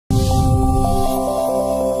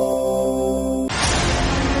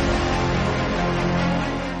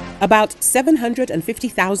About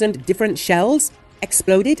 750,000 different shells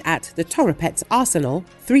exploded at the Toropets arsenal,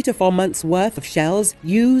 3 to 4 months worth of shells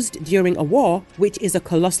used during a war which is a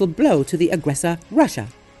colossal blow to the aggressor Russia.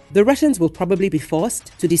 The Russians will probably be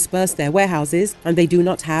forced to disperse their warehouses, and they do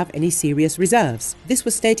not have any serious reserves. This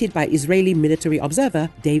was stated by Israeli military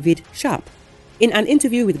observer David Sharp. In an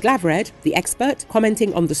interview with Glavred, the expert,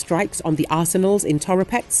 commenting on the strikes on the arsenals in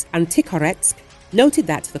Toropets and Tikhoretsk, noted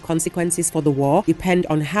that the consequences for the war depend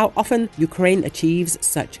on how often Ukraine achieves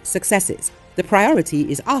such successes. The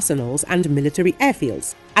priority is arsenals and military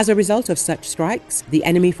airfields. As a result of such strikes, the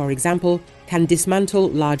enemy, for example, can dismantle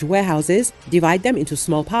large warehouses, divide them into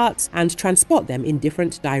small parts, and transport them in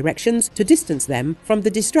different directions to distance them from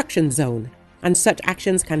the destruction zone. And such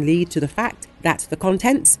actions can lead to the fact that the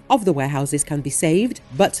contents of the warehouses can be saved,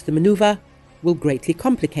 but the maneuver will greatly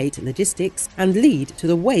complicate logistics and lead to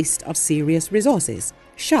the waste of serious resources,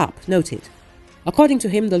 Sharp noted. According to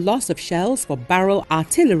him, the loss of shells for barrel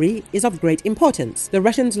artillery is of great importance. The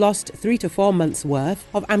Russians lost 3 to 4 months' worth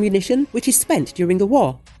of ammunition which is spent during the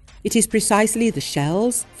war. It is precisely the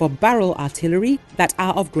shells for barrel artillery that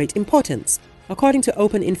are of great importance. According to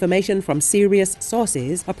open information from serious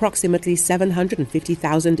sources, approximately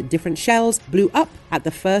 750,000 different shells blew up at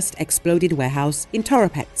the first exploded warehouse in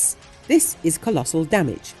Toropets. This is colossal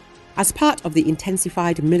damage. As part of the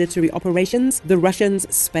intensified military operations, the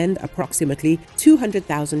Russians spend approximately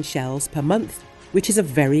 200,000 shells per month, which is a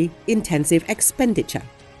very intensive expenditure.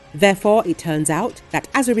 Therefore, it turns out that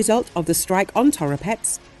as a result of the strike on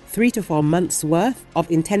Toropets, 3 to 4 months' worth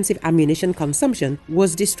of intensive ammunition consumption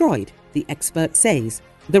was destroyed, the expert says.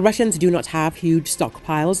 The Russians do not have huge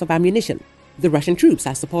stockpiles of ammunition. The Russian troops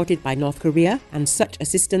are supported by North Korea, and such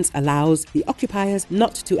assistance allows the occupiers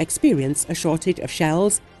not to experience a shortage of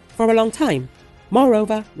shells for a long time.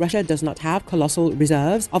 Moreover, Russia does not have colossal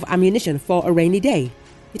reserves of ammunition for a rainy day.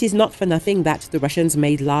 It is not for nothing that the Russians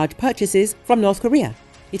made large purchases from North Korea.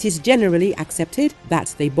 It is generally accepted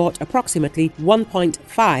that they bought approximately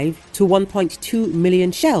 1.5 to 1.2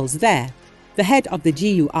 million shells there. The head of the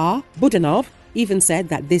GUR, Budanov, even said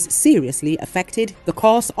that this seriously affected the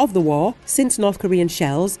course of the war, since North Korean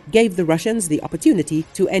shells gave the Russians the opportunity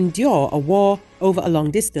to endure a war over a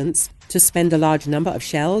long distance, to spend a large number of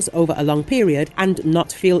shells over a long period and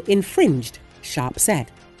not feel infringed, Sharp said.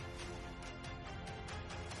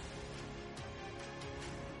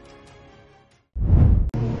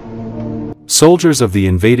 Soldiers of the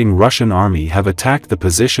invading Russian army have attacked the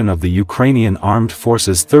position of the Ukrainian Armed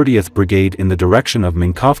Forces 30th Brigade in the direction of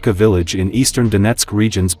Minkovka village in eastern Donetsk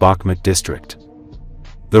region's Bakhmut district.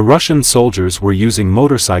 The Russian soldiers were using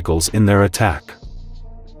motorcycles in their attack.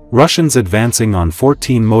 Russians advancing on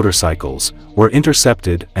 14 motorcycles were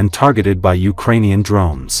intercepted and targeted by Ukrainian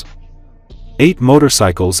drones. 8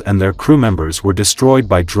 motorcycles and their crew members were destroyed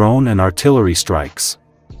by drone and artillery strikes.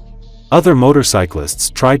 Other motorcyclists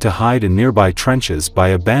tried to hide in nearby trenches by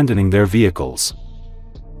abandoning their vehicles.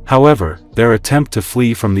 However, their attempt to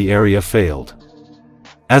flee from the area failed.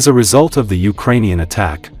 As a result of the Ukrainian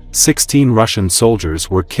attack, 16 Russian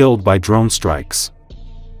soldiers were killed by drone strikes.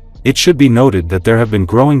 It should be noted that there have been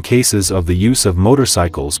growing cases of the use of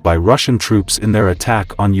motorcycles by Russian troops in their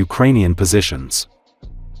attack on Ukrainian positions.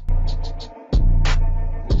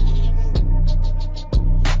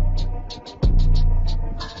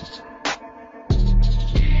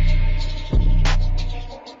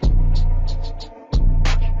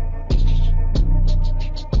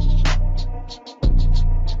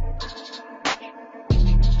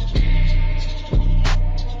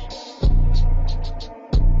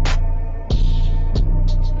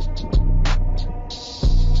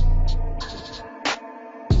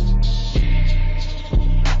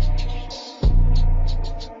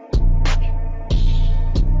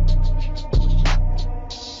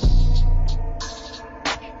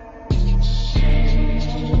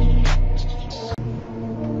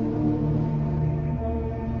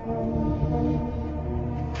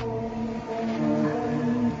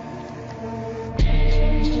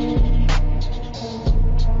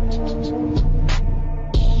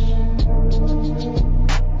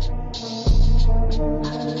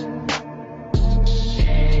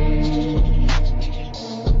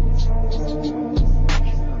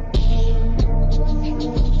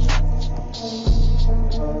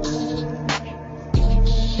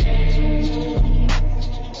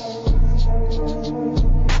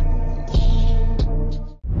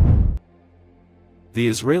 The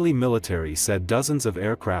Israeli military said dozens of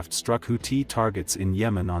aircraft struck Houthi targets in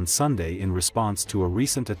Yemen on Sunday in response to a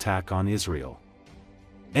recent attack on Israel.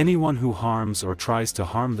 Anyone who harms or tries to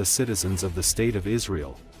harm the citizens of the State of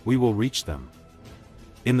Israel, we will reach them.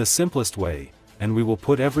 In the simplest way, and we will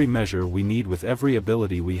put every measure we need with every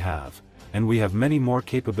ability we have, and we have many more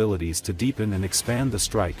capabilities to deepen and expand the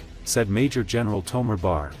strike, said Major General Tomer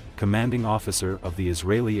Bar, commanding officer of the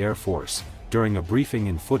Israeli Air Force, during a briefing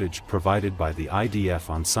in footage provided by the IDF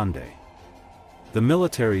on Sunday. The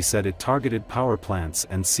military said it targeted power plants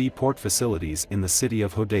and seaport facilities in the city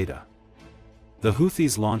of Hodeidah. The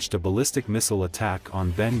Houthis launched a ballistic missile attack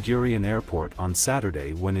on Ben Gurion Airport on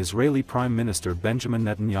Saturday when Israeli Prime Minister Benjamin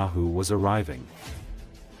Netanyahu was arriving.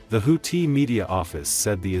 The Houthi media office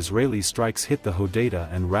said the Israeli strikes hit the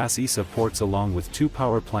Hodeidah and Ras Isa ports along with 2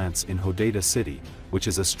 power plants in Hodeidah city, which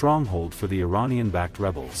is a stronghold for the Iranian-backed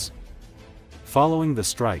rebels. Following the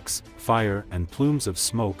strikes, fire and plumes of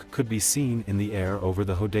smoke could be seen in the air over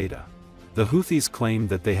the Hodeidah. The Houthis claimed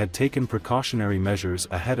that they had taken precautionary measures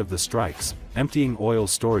ahead of the strikes, emptying oil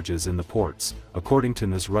storages in the ports, according to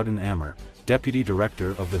Nasruddin Amr, deputy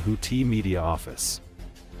director of the Houthi media office.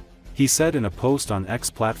 He said in a post on X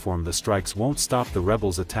platform the strikes won't stop the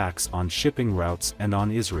rebels' attacks on shipping routes and on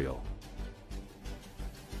Israel.